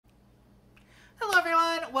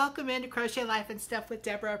Welcome into Crochet Life and Stuff with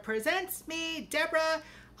Deborah presents me, Deborah,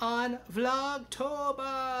 on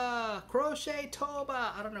Vlogtober, Crochet-tober.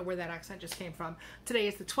 I don't know where that accent just came from. Today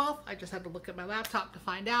is the 12th. I just had to look at my laptop to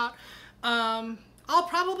find out. I'll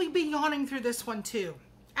probably be yawning through this one too.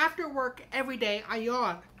 After work every day, I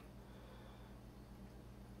yawn.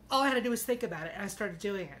 All I had to do was think about it and I started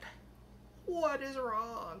doing it. What is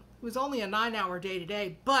wrong? It was only a 9-hour day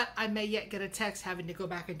today, but I may yet get a text having to go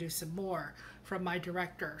back and do some more from my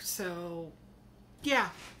director. So yeah,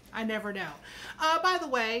 I never know. By the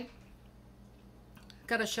way,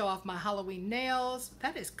 gotta show off my Halloween nails.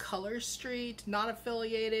 That is Color Street, not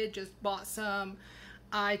affiliated, just bought some.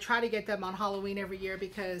 I try to get them on Halloween every year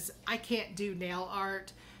because I can't do nail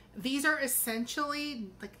art. These are essentially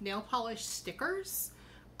like nail polish stickers.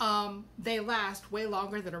 They last way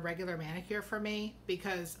longer than a regular manicure for me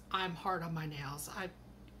because I'm hard on my nails.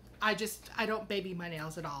 I don't baby my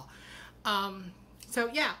nails at all. So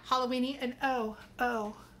yeah, Halloweeny, and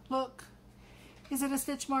oh, look. Is it a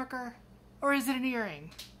stitch marker or is it an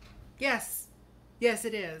earring? Yes,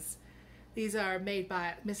 it is. These are made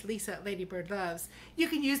by Miss Lisa at Lady Bird Loves. You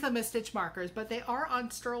can use them as stitch markers, but they are on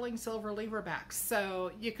sterling silver lever backs.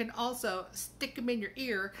 So you can also stick them in your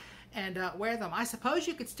ear and wear them. I suppose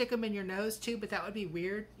you could stick them in your nose too, but that would be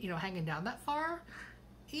weird, you know, hanging down that far.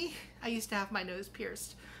 I used to have my nose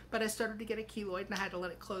pierced, but I started to get a keloid and I had to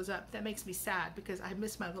let it close up. That makes me sad because I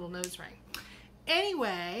miss my little nose ring.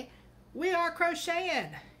 Anyway, we are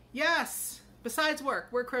crocheting. Yes, besides work,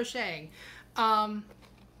 we're crocheting. You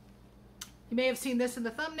may have seen this in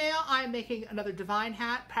the thumbnail. I'm making another divine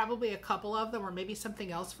hat, probably a couple of them, or maybe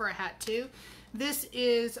something else for a hat too. This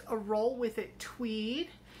is a roll with it tweed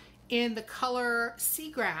in the color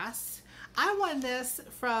Seagrass. I won this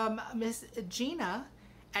from Miss Gina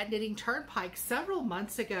at Knitting Turnpike several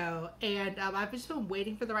months ago, and I've just been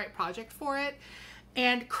waiting for the right project for it.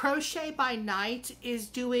 And Crochet by Night is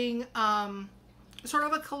doing sort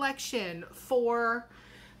of a collection for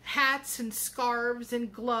hats and scarves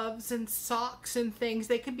and gloves and socks and things.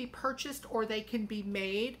 They can be purchased or they can be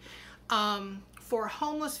made for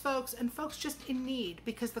homeless folks and folks just in need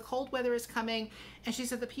because the cold weather is coming. And she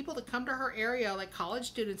said the people that come to her area, like college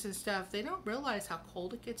students and stuff, they don't realize how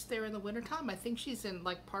cold it gets there in the wintertime. I think she's in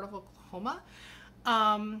like part of Oklahoma.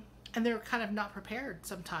 And they're kind of not prepared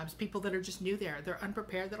sometimes. People that are just new there, they're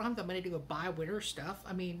unprepared. They don't have the money to go buy winter stuff.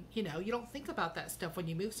 I mean, you know, you don't think about that stuff when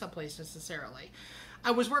you move someplace necessarily.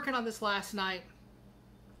 I was working on this last night.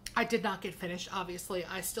 I did not get finished, obviously.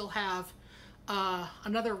 I still have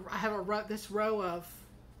this row of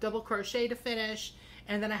double crochet to finish,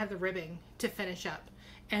 and then I have the ribbing to finish up,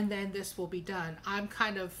 and then this will be done. I'm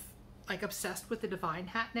kind of like obsessed with the divine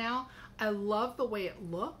hat now. I love the way it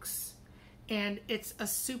looks, and it's a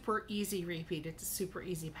super easy repeat. It's a super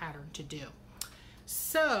easy pattern to do.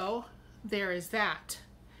 So there is that.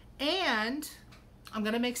 And I'm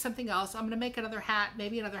gonna make something else. I'm gonna make another hat,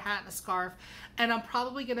 maybe another hat and a scarf, and I'm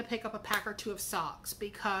probably gonna pick up a pack or two of socks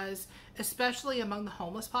because, especially among the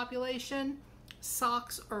homeless population,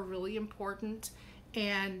 socks are really important,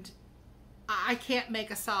 and I can't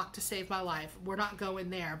make a sock to save my life. We're not going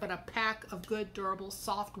there, but a pack of good, durable,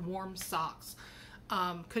 soft, warm socks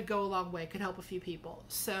could go a long way, could help a few people.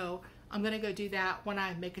 So I'm gonna go do that when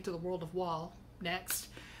I make it to the world of Wall next.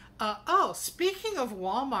 Oh, speaking of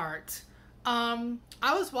Walmart,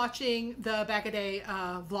 I was watching the Back a Day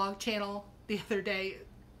vlog channel the other day.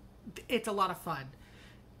 It's a lot of fun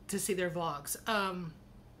to see their vlogs.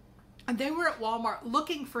 And they were at Walmart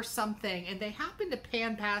looking for something, and they happened to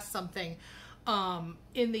pan past something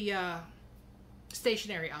in the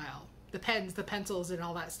stationery aisle. The pens, the pencils, and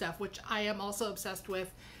all that stuff, which I am also obsessed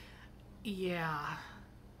with. Yeah,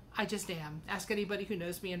 I just am. Ask anybody who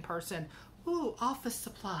knows me in person. Ooh, office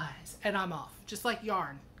supplies. And I'm off, just like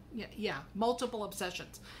yarn. Yeah, multiple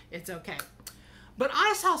obsessions. It's okay. But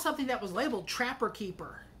I saw something that was labeled Trapper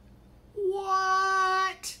Keeper.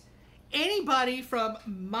 What? Anybody from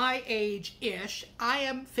my age-ish, I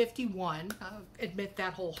am 51, I'll admit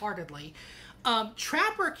that wholeheartedly.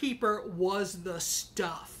 Trapper Keeper was the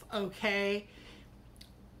stuff, okay?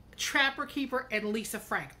 Trapper Keeper and Lisa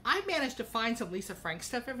Frank. I managed to find some Lisa Frank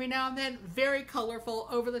stuff every now and then. Very colorful,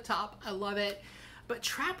 over the top. I love it. But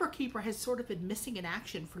Trapper Keeper has sort of been missing in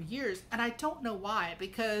action for years, and I don't know why,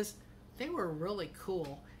 because they were really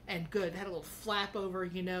cool and good. They had a little flap over,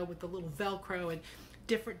 you know, with the little Velcro and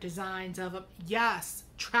different designs of them. Yes,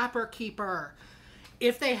 Trapper Keeper.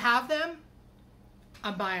 If they have them,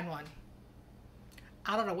 I'm buying one.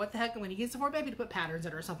 I don't know what the heck I'm going to use them for, maybe to put patterns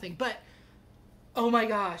in or something, but oh my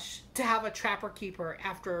gosh, to have a Trapper Keeper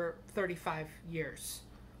after 35 years.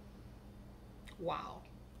 Wow.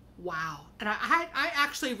 Wow. And I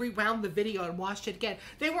actually rewound the video and watched it again.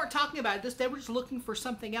 They weren't talking about this. They were just looking for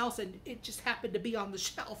something else, and it just happened to be on the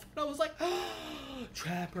shelf. And I was like, oh,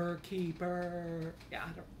 Trapper Keeper. Yeah.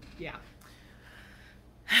 Yeah.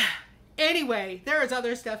 Anyway, there is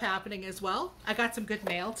other stuff happening as well. I got some good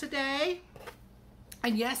mail today.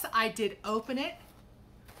 And yes, I did open it.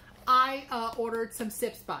 I ordered some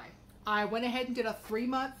Sips By. I went ahead and did a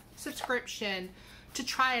 3-month subscription to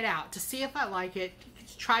try it out, to see if I like it,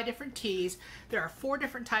 to try different teas. There are 4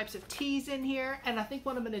 different types of teas in here, and I think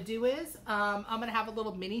what I'm going to do is I'm going to have a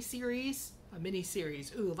little mini-series. A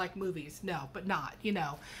mini-series. Ooh, like movies. No, but not, you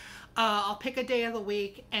know. I'll pick a day of the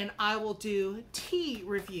week, and I will do tea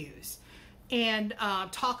reviews and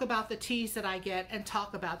talk about the teas that I get and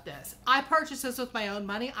talk about this. I purchased this with my own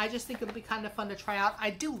money. I just think it'll be kind of fun to try out. I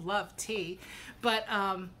do love tea, but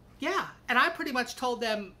yeah, and I pretty much told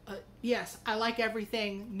them, yes, I like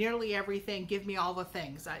everything, nearly everything. Give me all the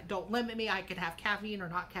things. Don't limit me. I can have caffeine or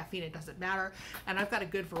not caffeine. It doesn't matter. And I've got a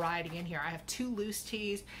good variety in here. I have 2 loose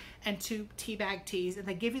teas and 2 tea bag teas, and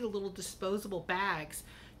they give you the little disposable bags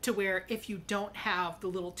to where if you don't have the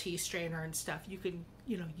little tea strainer and stuff, you can,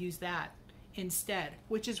 you know, use that instead,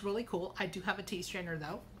 which is really cool. I do have a tea strainer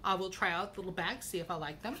though. I will try out the little bags, see if I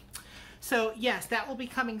like them. So yes, that will be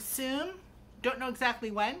coming soon. Don't know exactly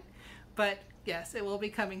when, but yes, it will be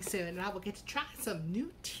coming soon, and I will get to try some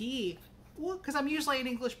new tea. Because I'm usually an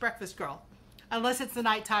English breakfast girl, unless it's the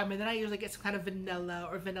nighttime, and then I usually get some kind of vanilla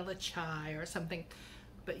or vanilla chai or something.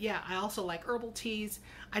 But yeah, I also like herbal teas.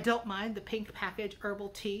 I don't mind the pink package herbal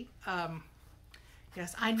tea.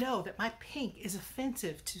 Yes, I know that my pink is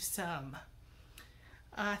offensive to some.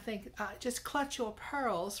 I think just clutch your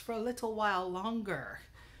pearls for a little while longer,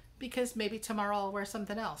 because maybe tomorrow I'll wear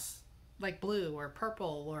something else, like blue or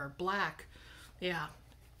purple or black. Yeah.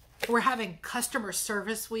 We're having customer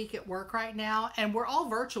service week at work right now, and we're all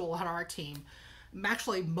virtual on our team.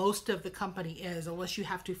 Actually, most of the company is, unless you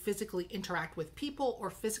have to physically interact with people or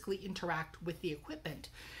physically interact with the equipment.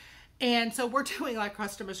 And so we're doing like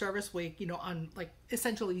customer service week, you know, on like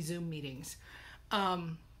essentially Zoom meetings.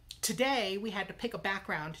 Today we had to pick a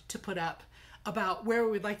background to put up about where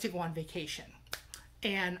we'd like to go on vacation.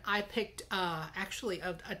 And I picked actually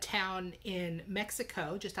a town in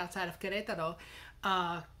Mexico, just outside of Querétaro.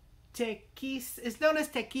 Tequis is known as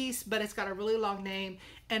Tequis, but it's got a really long name,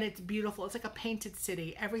 and it's beautiful. It's like a painted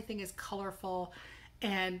city. Everything is colorful,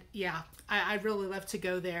 and yeah, I really love to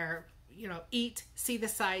go there, you know, eat, see the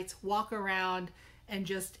sights, walk around, and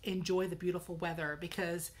just enjoy the beautiful weather,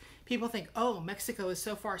 because people think, oh, Mexico is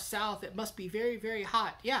so far south, it must be very, very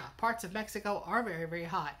hot. Yeah, parts of Mexico are very, very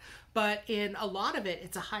hot, but in a lot of it,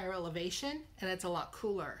 it's a higher elevation, and it's a lot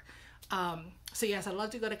cooler. So yes, I'd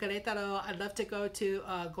love to go to Querétaro. I'd love to go to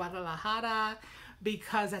Guadalajara,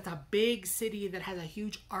 because that's a big city that has a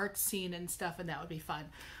huge art scene and stuff, and that would be fun.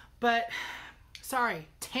 But sorry,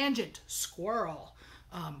 tangent, squirrel,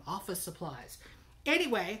 office supplies.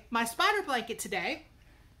 Anyway, my spider blanket today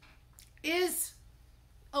is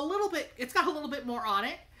a little bit, it's got a little bit more on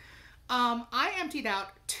it. I emptied out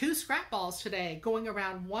 2 scrap balls today, going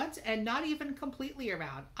around once and not even completely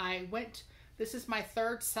around. I went, this is my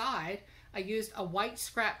 3rd side. I used a white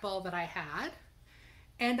scrap ball that I had,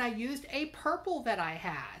 and I used a purple that I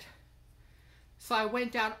had. So I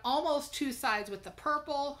went down almost 2 sides with the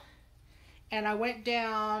purple, and I went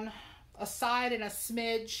down a side and a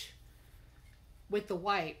smidge with the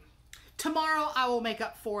white. Tomorrow I will make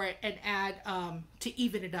up for it and add to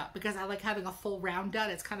even it up, because I like having a full round done.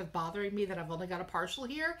 It's kind of bothering me that I've only got a partial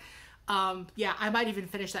here. Yeah, I might even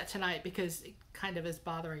finish that tonight, because it kind of is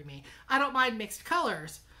bothering me. I don't mind mixed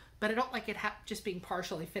colors, but I don't like it just being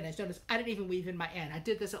partially finished. Notice I didn't even weave in my end. I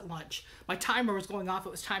did this at lunch. My timer was going off.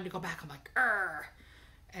 It was time to go back. I'm like, "Arr!"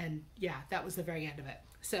 And yeah, that was the very end of it.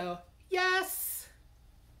 So yes,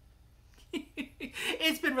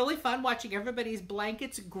 it's been really fun watching everybody's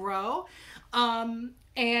blankets grow. And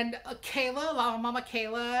Kayla, Mama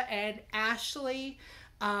Kayla, and Ashley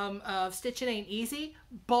of Stitch It Ain't Easy,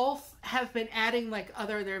 both have been adding, like,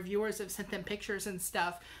 their viewers have sent them pictures and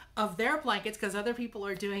stuff of their blankets, because other people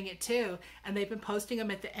are doing it too, and they've been posting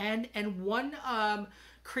them at the end. And one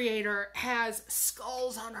creator has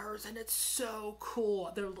skulls on hers, and it's so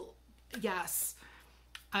cool. They're little, yes,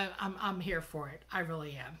 I'm here for it. I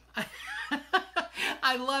really am.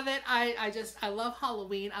 I love it. I love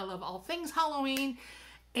Halloween. I love all things Halloween,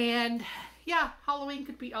 and yeah, Halloween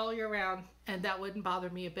could be all year round, and that wouldn't bother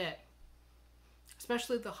me a bit,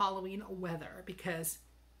 especially the Halloween weather, because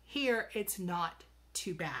here it's not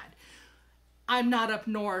too bad. I'm not up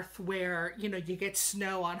north where, you know, you get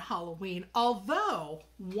snow on Halloween. Although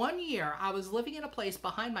one year I was living in a place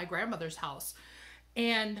behind my grandmother's house,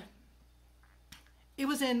 And it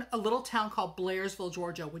was in a little town called Blairsville,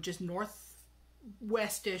 Georgia, which is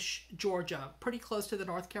northwestish Georgia, pretty close to the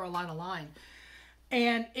North Carolina line.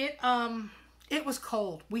 And it was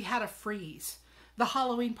cold. We had a freeze. The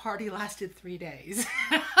Halloween party lasted 3 days.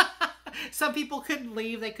 Some people couldn't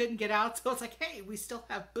leave. They couldn't get out. So it's like, hey, we still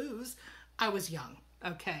have booze. I was young.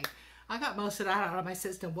 Okay. I got most of that out of my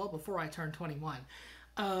system well before I turned 21.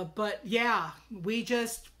 But yeah, we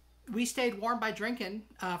stayed warm by drinking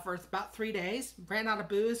for about 3 days. Ran out of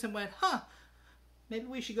booze and went, maybe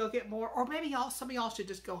we should go get more. Or maybe some of y'all should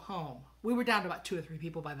just go home. We were down to about 2 or 3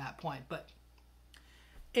 people by that point. But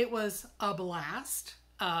it was a blast.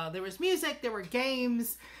 There was music. There were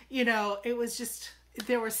games. You know, it was just...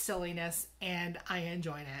 There was silliness, and I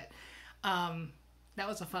enjoyed it. That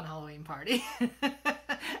was a fun Halloween party.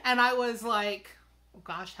 And I was like, oh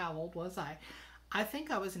gosh, how old was I? I think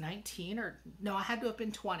I was 19 or... No, I had to have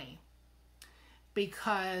been 20.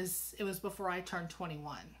 Because it was before I turned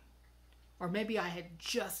 21. Or maybe I had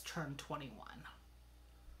just turned 21.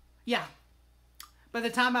 Yeah. By the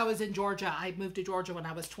time I was in Georgia, I moved to Georgia when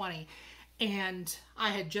I was 20. And I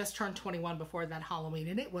had just turned 21 before that Halloween.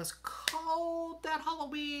 And it was cold that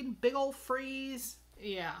Halloween. Big old freeze.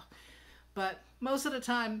 Yeah. But most of the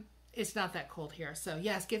time, it's not that cold here. So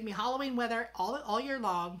yes, give me Halloween weather all year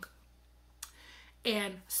long.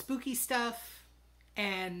 And spooky stuff.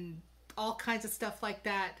 And all kinds of stuff like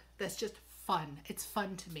that. That's just fun. It's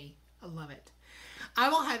fun to me. I love it. I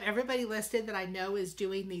will have everybody listed that I know is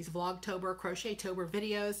doing these Vlogtober, Crochettober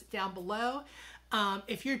videos down below.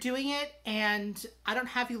 If you're doing it and I don't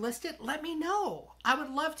have you listed, let me know. I would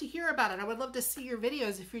love to hear about it. I would love to see your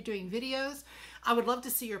videos if you're doing videos. I would love to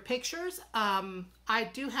see your pictures. I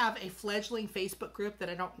do have a fledgling Facebook group that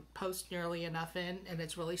I don't post nearly enough in, and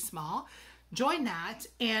it's really small. Join that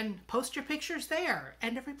and post your pictures there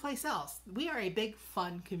and every place else. We are a big,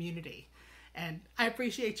 fun community. And I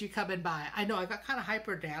appreciate you coming by. I know I got kind of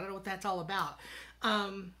hyper today. I don't know what that's all about.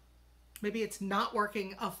 Maybe it's not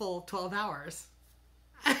working a full 12 hours.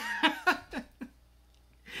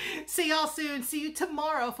 See y'all soon. See you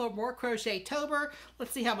tomorrow for more Crochettober.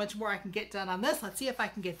 Let's see how much more I can get done on this. Let's see if I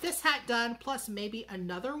can get this hat done, plus maybe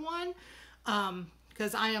another one.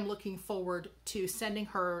 Because I am looking forward to sending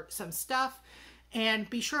her some stuff. And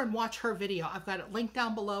be sure and watch her video. I've got it linked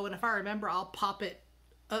down below. And if I remember, I'll pop it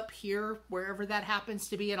up here, wherever that happens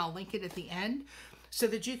to be. And I'll link it at the end, so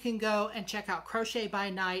that you can go and check out Crochet by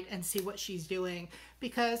Night and see what she's doing.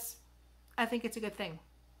 Because I think it's a good thing.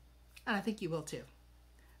 And I think you will too.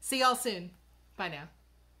 See y'all soon. Bye now.